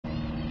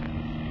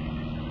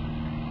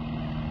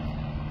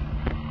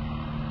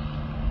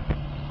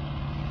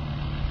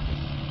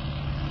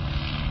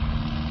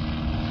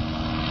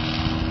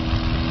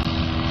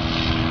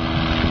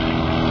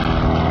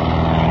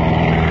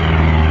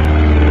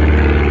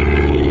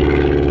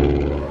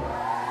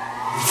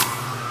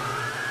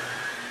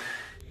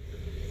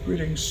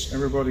Greetings,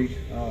 everybody.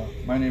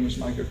 My name is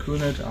Michael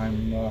Kuhnert.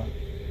 I'm a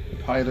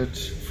pilot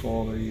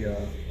for the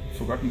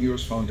Forgotten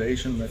Heroes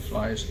Foundation that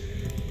flies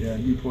the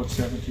Newport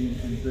 17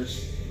 and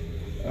this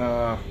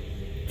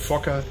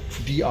Fokker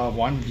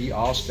DR1,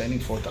 DR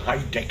standing for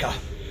Dreidecker,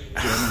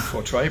 German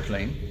for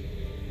triplane.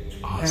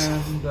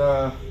 Awesome.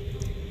 And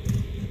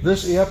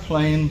this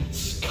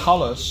airplane's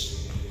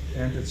colors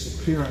and its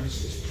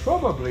appearance is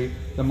probably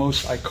the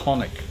most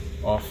iconic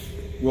of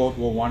World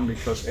War I,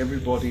 because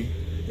everybody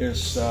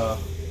is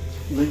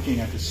linking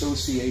and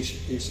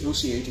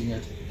associating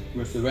it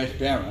with the Red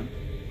Baron,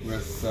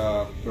 with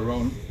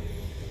Baron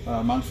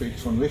Manfred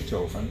von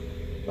Richthofen,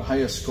 the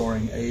highest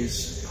scoring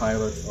ace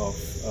pilot of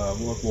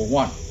World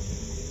War I.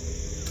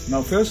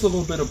 Now first a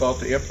little bit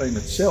about the airplane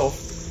itself.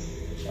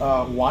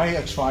 Why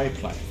a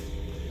triplane?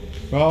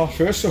 Well,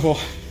 first of all,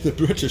 the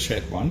British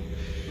had one.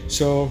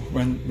 So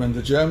when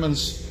the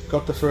Germans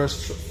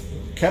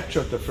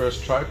captured the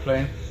first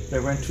triplane, they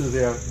went to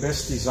their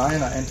best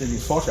designer, Anthony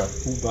Fokker,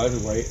 who, by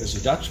the way, is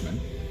a Dutchman.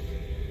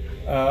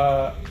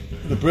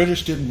 The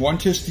British didn't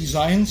want his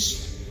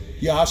designs.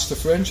 He asked the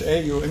French,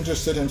 "Hey, you're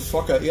interested in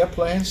Fokker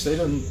airplanes?" They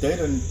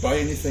didn't buy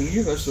anything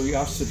either. So he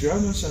asked the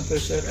Germans, and they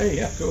said, "Hey,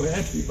 yeah, go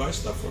ahead, we buy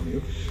stuff from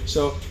you."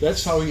 So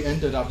that's how he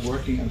ended up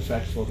working, in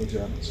fact, for the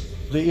Germans.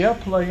 The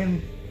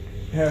airplane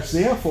has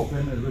therefore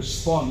been a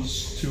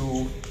response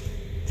to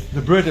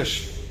the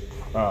British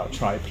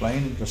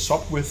triplane, the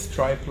Sopwith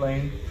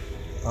triplane.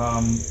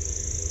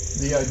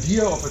 The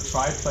idea of a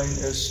triplane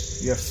is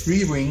you have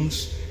 3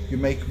 wings, you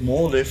make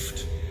more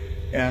lift,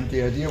 and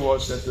the idea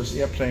was that this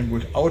airplane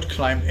would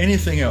outclimb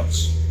anything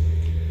else.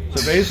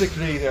 So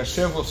basically there are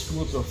several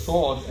schools of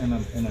thought in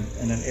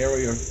an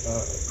aerial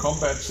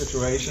combat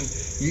situation.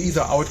 You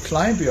either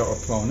outclimb your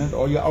opponent,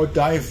 or you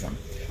outdive them,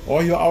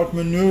 or you're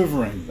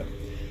outmaneuvering them.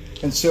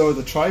 And so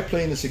the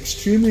triplane is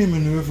extremely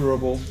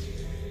maneuverable,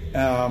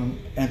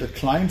 and it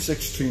climbs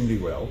extremely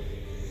well.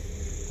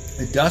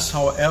 It does,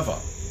 however,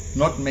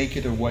 not make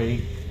it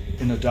away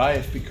in a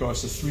dive,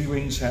 because the 3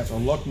 wings have a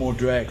lot more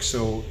drag.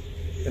 So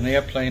an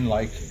airplane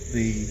like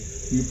the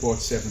Newport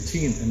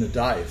 17 in a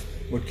dive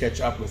would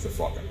catch up with the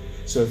Fokker.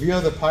 So if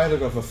you're the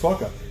pilot of a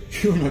Fokker,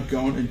 you're not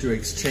going into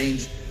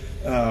exchange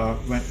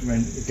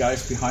when the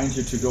guy's behind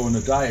you to go in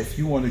a dive.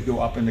 You want to go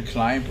up in a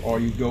climb,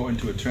 or you go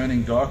into a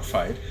turning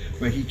dogfight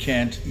where he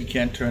can't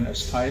turn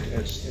as tight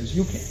as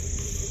you can.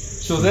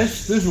 So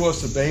this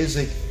was the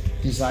basic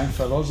design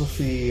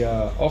philosophy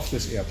of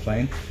this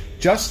airplane.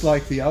 Just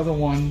like the other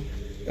one,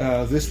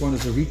 this one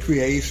is a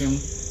recreation.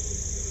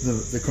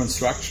 The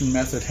construction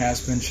method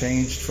has been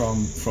changed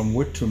from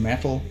wood to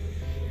metal,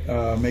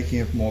 making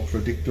it more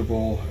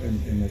predictable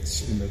in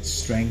its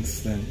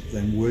strength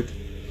than wood.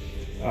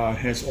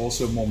 Has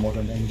also a more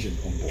modern engine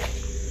on board.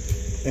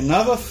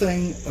 Another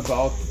thing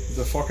about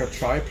the Fokker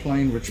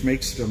triplane which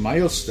makes it a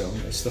milestone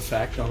is the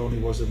fact not only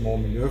was it more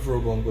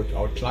maneuverable and would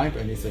outclimb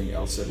anything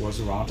else that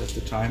was around at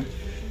the time,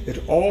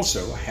 it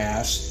also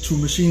has 2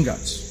 machine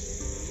guns.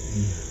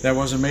 That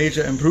was a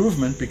major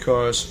improvement,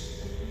 because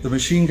the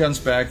machine guns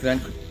back then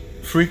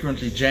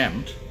frequently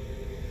jammed,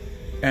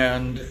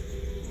 and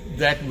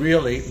that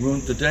really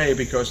ruined the day,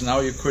 because now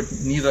you could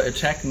neither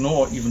attack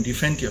nor even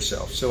defend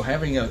yourself. So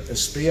having a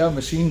spare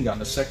machine gun,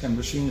 a second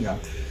machine gun,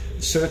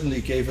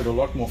 certainly gave it a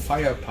lot more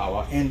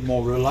firepower and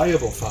more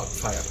reliable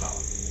firepower.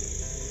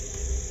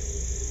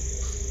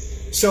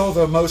 So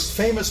the most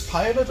famous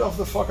pilot of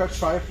the Fokker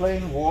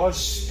triplane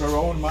was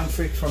Baron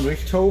Manfred von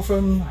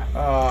Richthofen.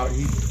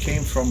 He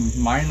came from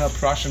minor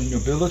Prussian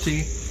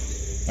nobility.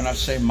 When I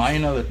say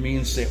minor, that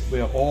means that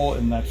we're all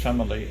in that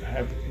family.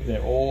 They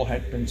all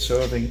had been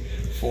serving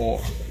for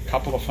a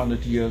couple of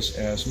 100 years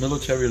as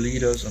military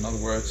leaders, in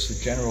other words,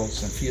 the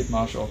generals and field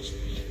marshals.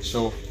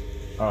 So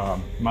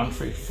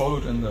Manfred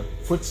followed in the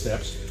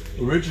footsteps.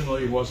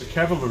 Originally was a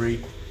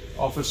cavalry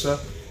officer,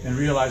 and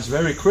realized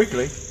very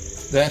quickly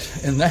that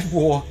in that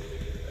war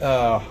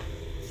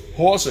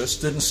horses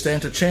didn't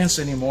stand a chance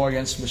anymore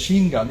against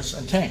machine guns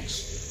and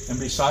tanks. And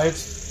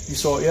besides, he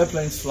saw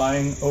airplanes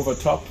flying over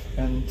top,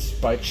 and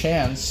by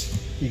chance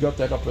he got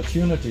that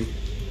opportunity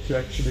to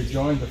actually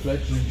join the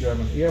fledgling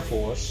German Air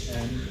Force,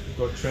 and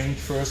got trained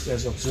first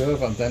as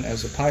observer and then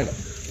as a pilot.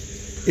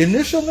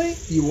 Initially,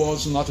 he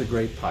was not a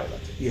great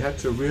pilot. He had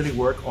to really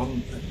work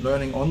on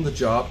learning on the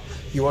job.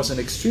 He was an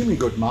extremely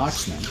good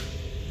marksman.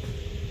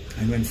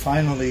 And when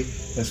finally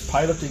his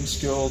piloting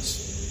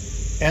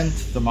skills and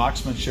the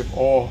marksmanship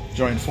all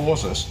joined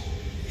forces,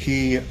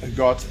 he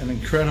got an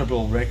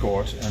incredible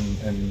record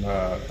in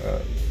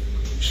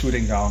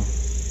shooting down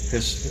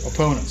his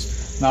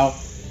opponents. Now,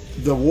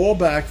 the war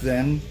back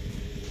then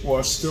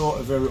was still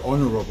a very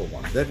honorable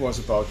one. That was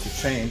about to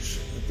change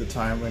at the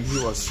time when he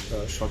was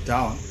shot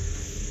down.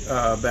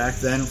 Back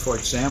then, for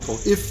example,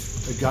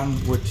 if a gun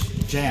would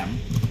jam,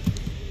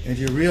 and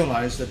you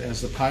realize that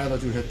as the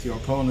pilot you hit your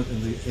opponent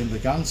in the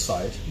gun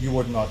sight, you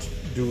would not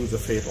do the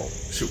fatal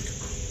shoot.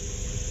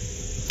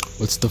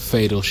 What's the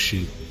fatal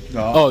shoot?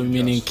 No, oh,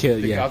 meaning kill?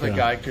 The Yeah, other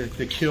guy,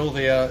 the kill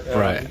there.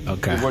 Right.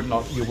 Okay. You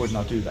would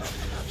not do that.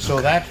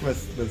 So that in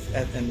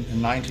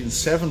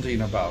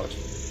 1917 about,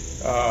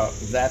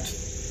 that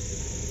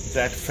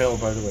fell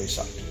by the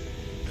wayside.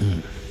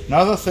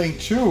 Another thing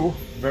too,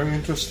 very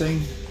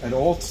interesting, at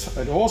all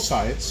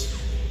sides,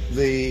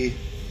 the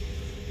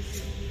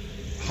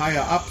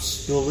higher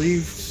ups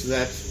believed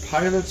that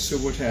pilots who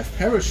would have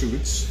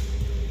parachutes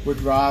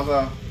would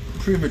rather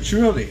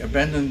prematurely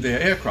abandon their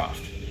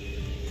aircraft,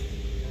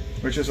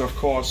 which is of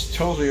course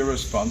totally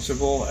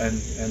irresponsible and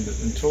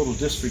in total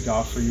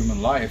disregard for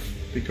human life,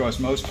 because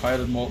most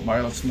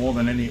pilots more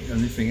than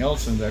anything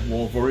else in that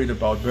war worried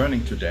about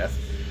burning to death,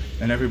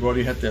 and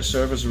everybody had their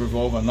service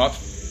revolver not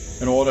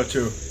in order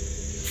to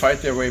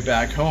fight their way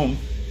back home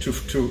to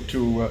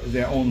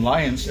their own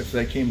lines if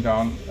they came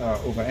down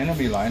over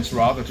enemy lines,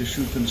 rather to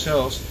shoot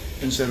themselves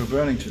instead of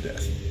burning to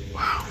death.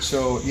 Wow.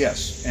 So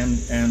yes,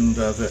 and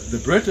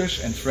the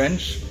British and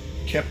French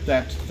kept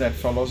that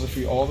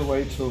philosophy all the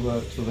way to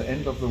the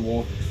end of the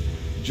war.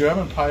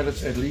 German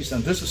pilots, at least,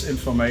 and this is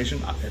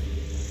information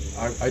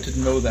I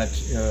didn't know that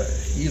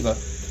either,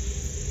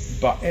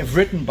 but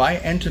written by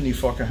Anthony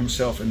Fokker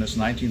himself in his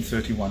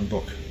 1931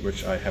 book,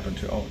 which I happen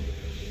to own.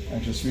 I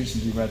just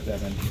recently read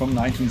that, and from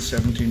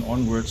 1917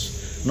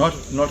 onwards, not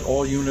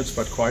all units,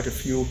 but quite a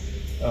few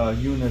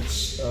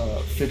units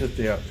fitted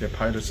their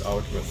pilots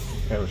out with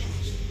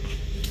parachutes.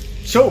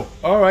 So,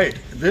 all right,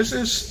 this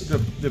is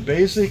the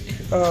basic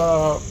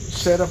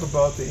setup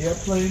about the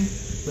airplane.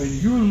 When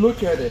you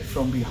look at it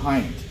from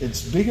behind,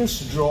 its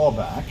biggest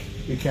drawback,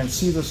 you can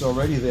see this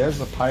already, there's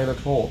the pilot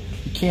hole.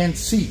 You can't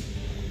see.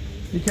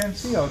 You can't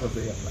see out of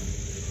the airplane.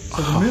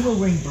 So the middle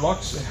wing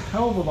blocks a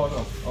hell of a lot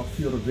of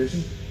field of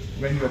vision.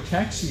 When you're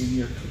taxiing,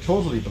 you're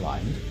totally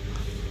blind.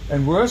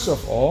 And worst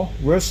of all,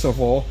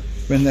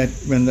 when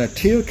that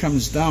tail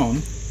comes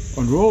down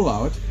on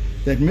rollout,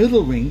 that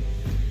middle wing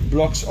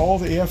blocks all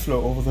the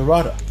airflow over the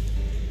rudder.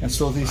 And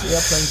so these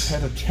airplanes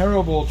had a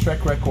terrible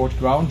track record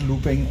ground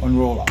looping on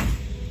rollout.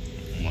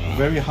 Wow.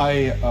 Very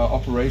high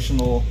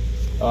operational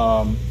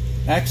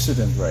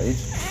accident rate.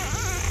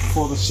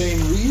 For the same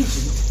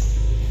reason,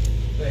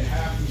 they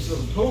have these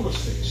little pogo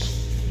sticks.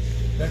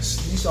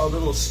 These are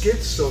little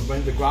skids, so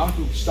when the ground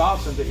loop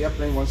starts and the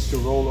airplane wants to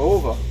roll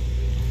over,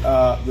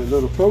 the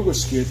little pogo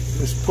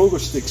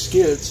stick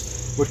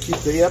skids would keep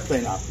the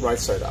airplane up, right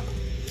side up,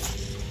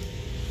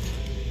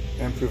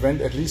 and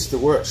prevent at least the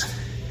worst.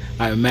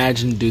 I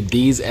imagine, do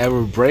these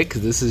ever break?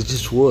 This is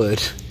just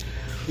wood.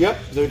 Yep,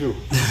 they do.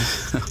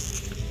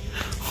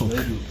 Okay.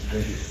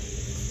 They do.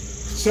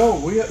 So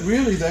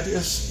really, that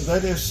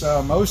is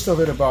most of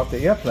it about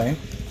the airplane.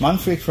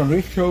 Manfred von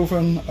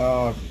Richthofen,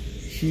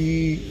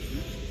 he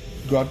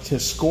got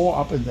his score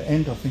up in the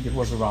end. I think it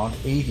was around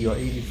 80 or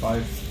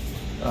 85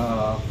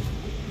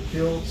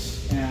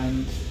 kills,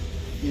 and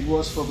it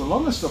was for the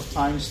longest of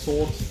times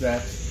thought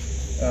that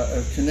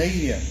a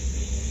Canadian,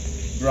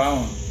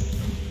 Brown,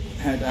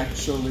 had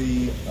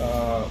actually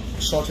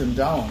shot him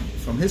down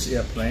from his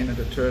airplane, and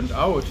it turned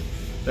out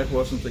that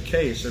wasn't the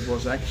case. It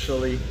was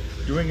actually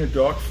during a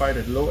dogfight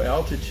at low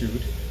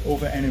altitude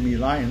over enemy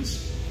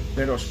lines,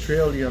 that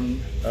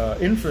Australian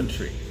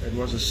infantry. It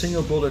was a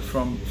single bullet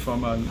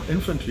from an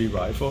infantry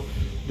rifle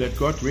that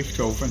got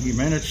Richthofen. He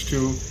managed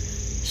to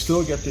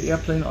still get the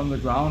airplane on the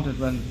ground, and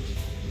when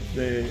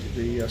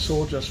the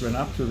soldiers ran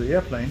up to the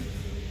airplane,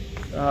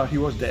 he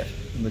was dead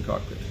in the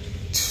cockpit.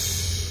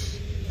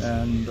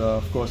 And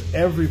of course,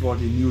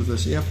 everybody knew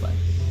this airplane.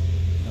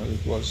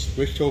 It was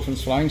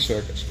Richthofen's flying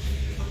circus.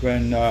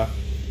 When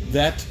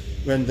that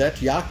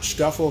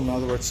Jagdstaffel, in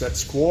other words, that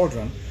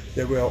squadron,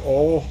 they were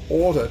all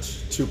ordered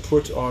to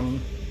put on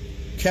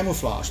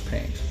camouflage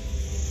paint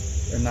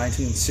in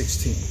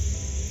 1916.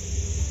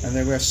 And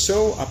they were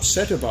so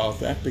upset about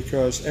that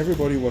because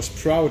everybody was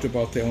proud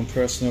about their own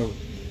personal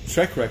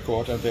track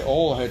record, and they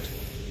all had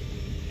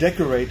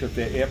decorated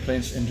their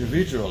airplanes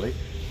individually.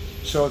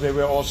 So they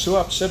were all so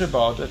upset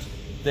about it,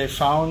 they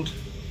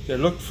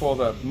looked for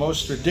the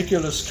most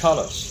ridiculous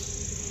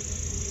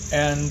colors.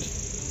 And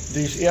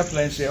these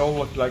airplanes, they all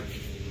looked like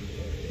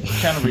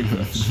canary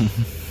birds.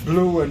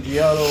 Blue and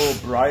yellow,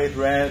 bright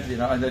red,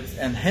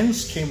 and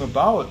hence came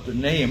about the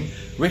name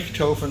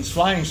Richthofen's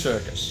Flying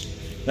Circus.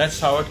 That's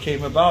how it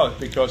came about,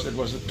 because it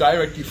was a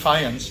direct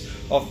defiance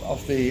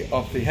of the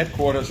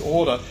headquarters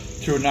order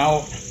to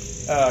now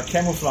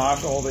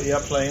camouflage all the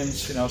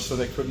airplanes, so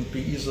they couldn't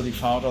be easily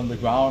found on the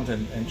ground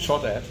and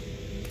shot at.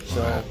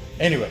 So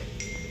anyway,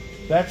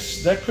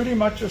 that pretty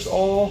much is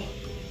all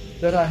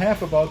that I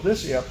have about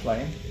this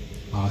airplane.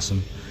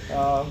 Awesome.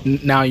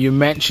 Now you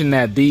mentioned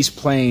that these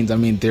planes,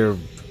 they're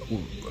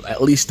at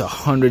least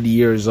 100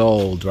 years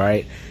old,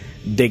 right?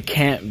 They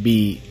can't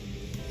be,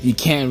 you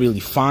can't really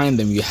find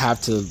them. You have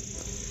to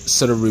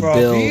sort of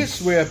rebuild.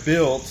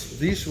 Well,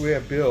 these were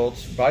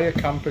built by a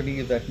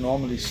company that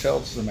normally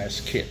sells them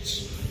as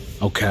kits.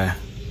 Okay.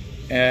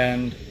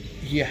 And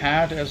he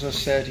had, as I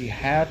said,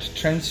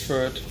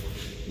 transferred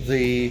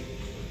the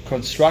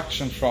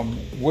construction from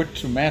wood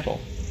to metal,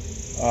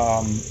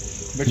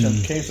 which in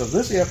the case of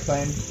this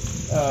airplane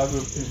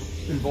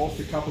involved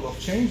a couple of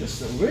changes.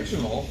 The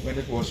original, when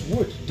it was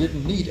wood,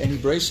 didn't need any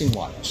bracing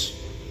wires.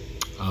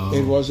 Oh.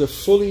 It was a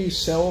fully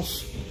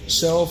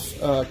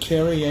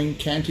self-carrying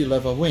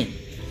cantilever wing.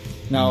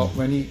 Now,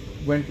 when he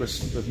went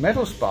with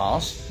metal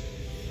spars,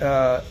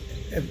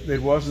 it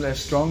wasn't as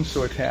strong,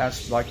 so it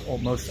has, like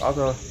most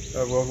other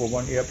World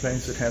War I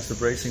airplanes, it has the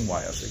bracing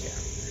wires again.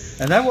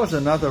 And that was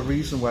another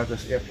reason why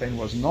this airplane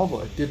was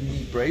novel. It didn't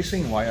need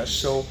bracing wires,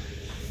 so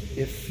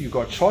if you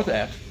got shot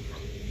at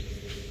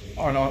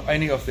on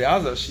any of the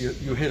others,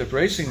 you hit a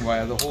bracing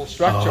wire, the whole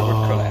structure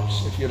would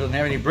collapse. If you don't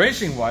have any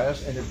bracing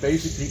wires, and it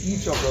basically,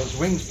 each of those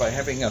wings, by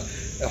having a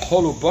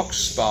hollow box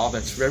spar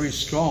that's very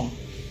strong,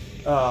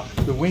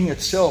 the wing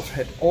itself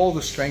had all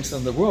the strength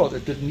in the world.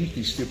 It didn't need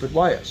these stupid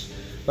wires.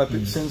 But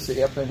since the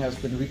airplane has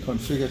been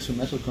reconfigured to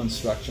metal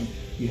construction,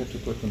 we had to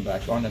put them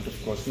back on, and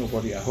of course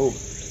nobody, I hope,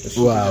 is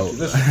wow. into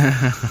this.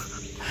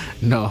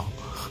 No,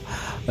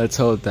 let's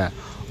hold that.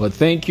 Well,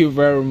 thank you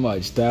very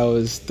much.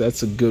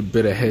 That's a good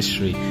bit of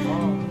history.